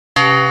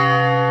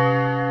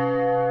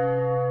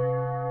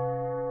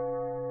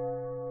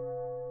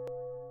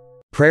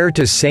Prayer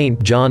to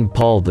Saint John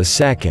Paul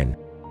II.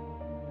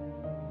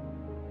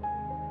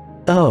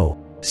 O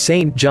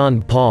Saint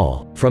John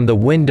Paul, from the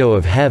window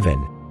of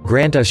heaven,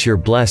 grant us your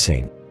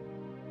blessing.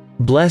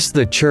 Bless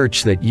the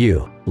Church that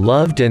you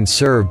loved and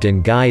served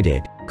and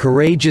guided,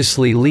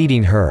 courageously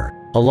leading her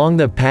along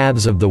the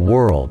paths of the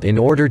world in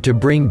order to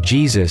bring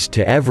Jesus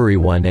to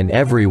everyone and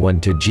everyone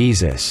to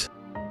Jesus.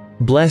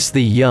 Bless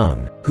the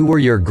young, who were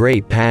your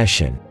great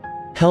passion.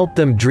 Help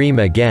them dream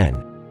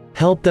again.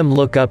 Help them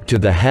look up to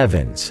the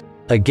heavens,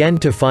 again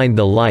to find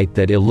the light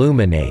that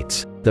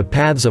illuminates the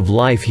paths of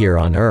life here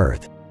on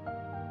earth.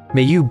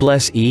 May you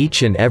bless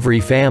each and every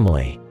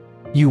family.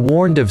 You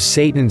warned of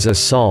Satan's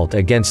assault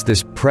against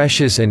this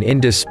precious and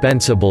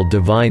indispensable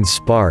divine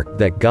spark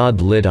that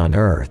God lit on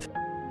earth.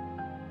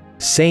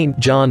 Saint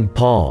John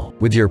Paul,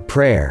 with your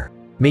prayer,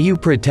 may you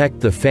protect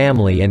the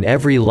family and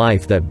every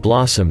life that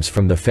blossoms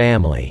from the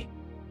family.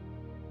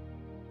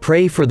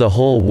 Pray for the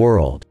whole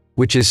world,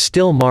 which is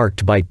still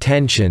marked by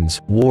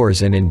tensions,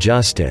 wars and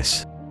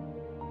injustice.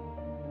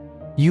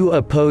 You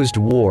opposed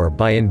war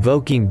by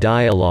invoking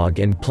dialogue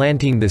and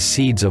planting the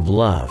seeds of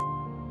love.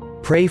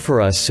 Pray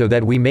for us so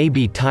that we may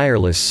be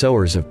tireless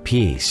sowers of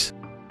peace.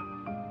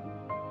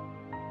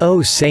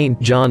 O Saint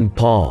John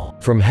Paul,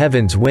 from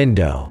heaven's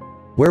window,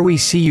 where we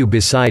see you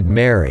beside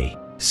Mary,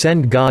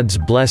 send God's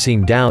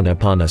blessing down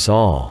upon us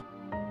all.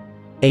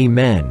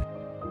 Amen.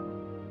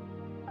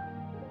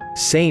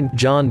 Saint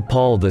John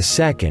Paul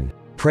II,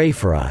 pray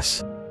for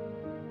us.